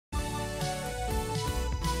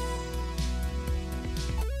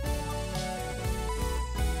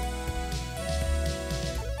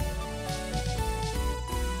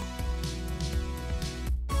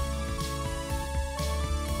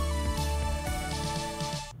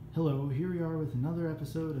Hello, here we are with another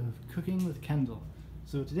episode of Cooking with Kendall.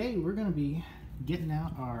 So today we're going to be getting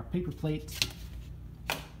out our paper plates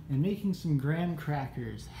and making some graham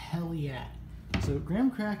crackers. Hell yeah! So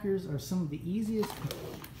graham crackers are some of the easiest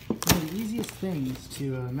things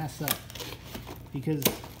to mess up, because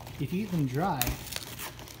if you eat them dry,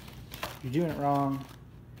 you're doing it wrong,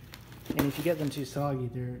 and if you get them too soggy,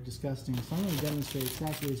 they're disgusting. So I'm going to demonstrate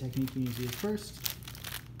exactly the technique you need to use. First,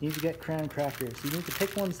 you need to get graham crackers. You need to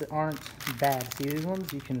pick ones that aren't bad. See these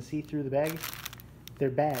ones? You can see through the bag. They're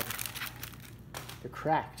bad. They're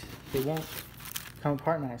cracked. They won't come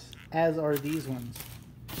apart nice. As are these ones.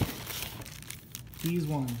 These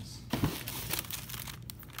ones.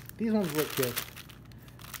 These ones look good.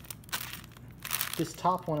 This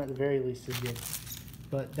top one at the very least is good.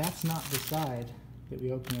 But that's not the side that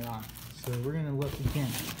we open it on. So we're going to look again.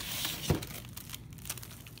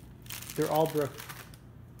 They're all broken.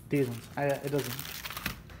 These ones.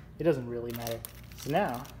 It doesn't really matter. So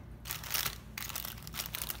now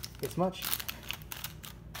it's much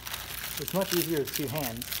easier with two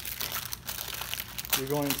hands. You're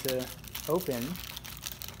going to open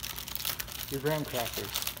your graham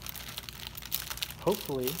crackers.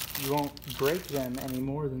 Hopefully you won't break them any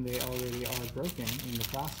more than they already are broken in the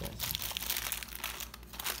process.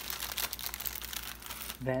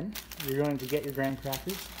 Then you're going to get your graham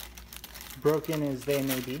crackers, broken as they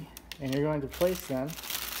may be, and you're going to place them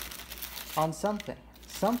on something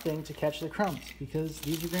to catch the crumbs, because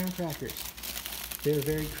these are graham crackers. They're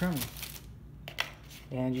very crummy,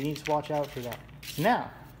 and you need to watch out for that. So now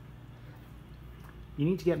you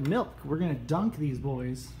need to get milk. We're going to dunk these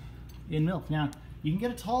boys in milk. Now you can get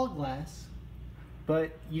a tall glass,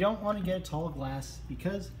 but you don't want to get a tall glass,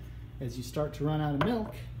 because as you start to run out of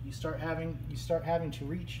milk, you start having to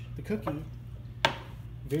reach the cookie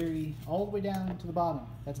all the way down to the bottom.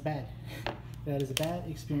 That's bad. That is a bad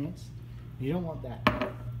experience. You don't want that.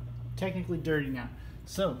 Technically dirty now.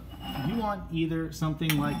 So you want either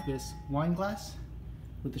something like this wine glass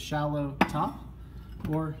with the shallow top,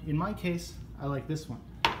 or in my case, I like this one.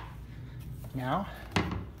 Now,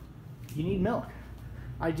 you need milk.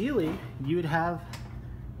 Ideally, you would have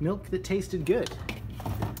milk that tasted good,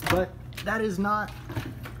 but that is not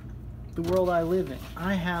the world I live in.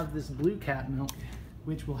 I have this Blue Cat milk,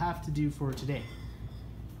 which we'll have to do for today.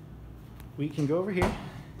 We can go over here.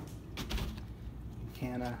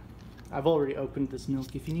 I've already opened this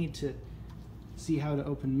milk. If you need to see how to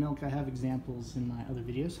open milk, I have examples in my other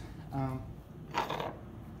videos.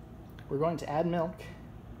 We're going to add milk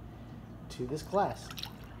to this glass.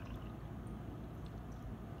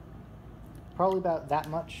 Probably about that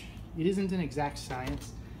much. It isn't an exact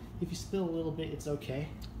science. If you spill a little bit, it's okay.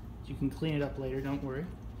 You can clean it up later, don't worry.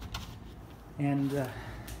 And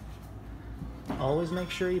always make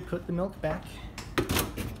sure you put the milk back.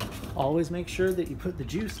 Always make sure that you put the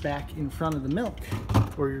juice back in front of the milk,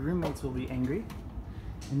 or your roommates will be angry.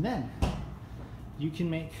 And then you can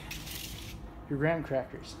make your graham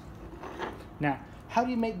crackers. Now, how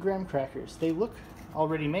do you make graham crackers? They look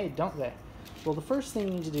already made, don't they? Well, the first thing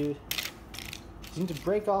you need to do is you need to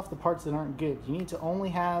break off the parts that aren't good. You need to only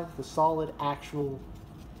have the solid, actual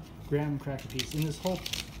graham cracker piece. In this whole,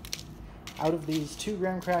 out of these 2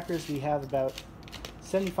 graham crackers, we have about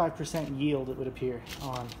 75% yield, it would appear,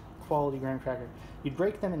 on quality graham cracker. You'd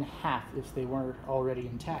break them in half if they weren't already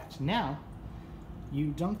intact. Now, you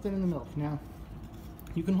dunk them in the milk. Now,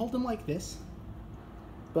 you can hold them like this,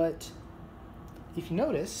 but if you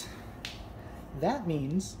notice, that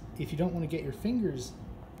means if you don't want to get your fingers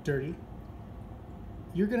dirty,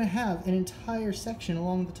 you're going to have an entire section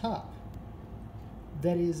along the top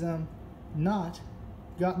that is not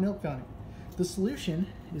got milk on it. The solution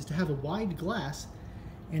is to have a wide glass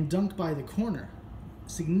and dunk by the corner,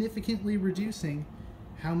 significantly reducing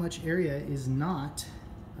how much area is not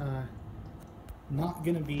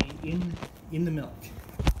going to be in the milk.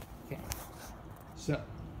 Okay, so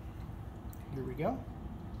here we go.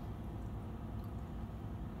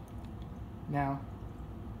 Now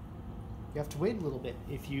you have to wait a little bit.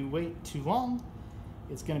 If you wait too long,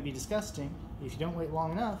 it's going to be disgusting. If you don't wait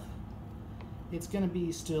long enough, it's going to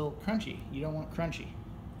be still crunchy. You don't want crunchy.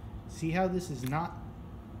 See how this is not?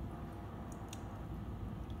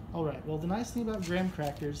 Alright, well, the nice thing about graham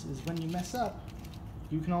crackers is when you mess up,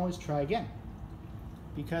 you can always try again,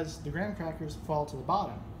 because the graham crackers fall to the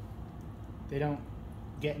bottom. They don't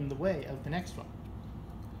get in the way of the next one.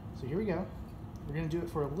 So here we go. We're going to do it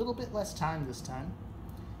for a little bit less time this time.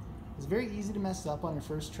 It's very easy to mess up on your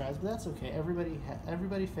first tries, but that's okay.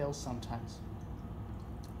 Everybody fails sometimes.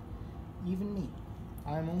 Even me.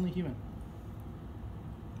 I'm only human.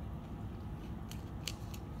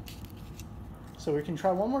 So we can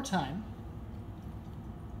try one more time.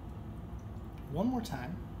 One more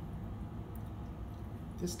time.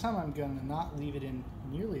 This time I'm gonna not leave it in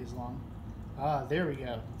nearly as long. Ah, there we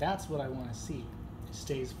go. That's what I want to see. It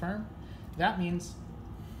stays firm. That means,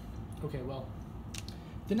 okay, well,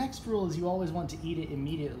 the next rule is you always want to eat it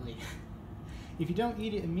immediately. If you don't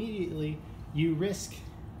eat it immediately, you risk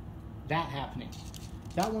that happening.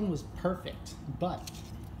 That one was perfect, but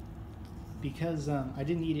because I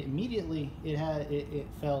didn't eat it immediately, it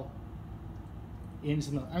fell into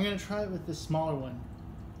the milk. I'm gonna try it with the smaller one,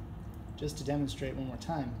 just to demonstrate one more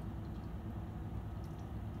time.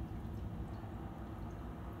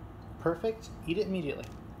 Perfect. Eat it immediately.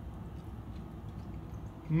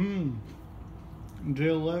 Mmm.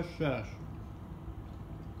 Delicious.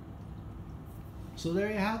 So there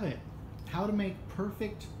you have it. How to make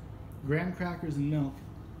perfect graham crackers and milk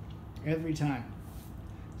every time.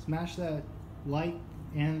 Smash that like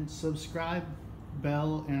and subscribe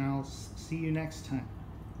bell, and I'll see you next time.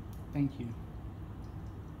 Thank you.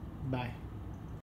 Bye.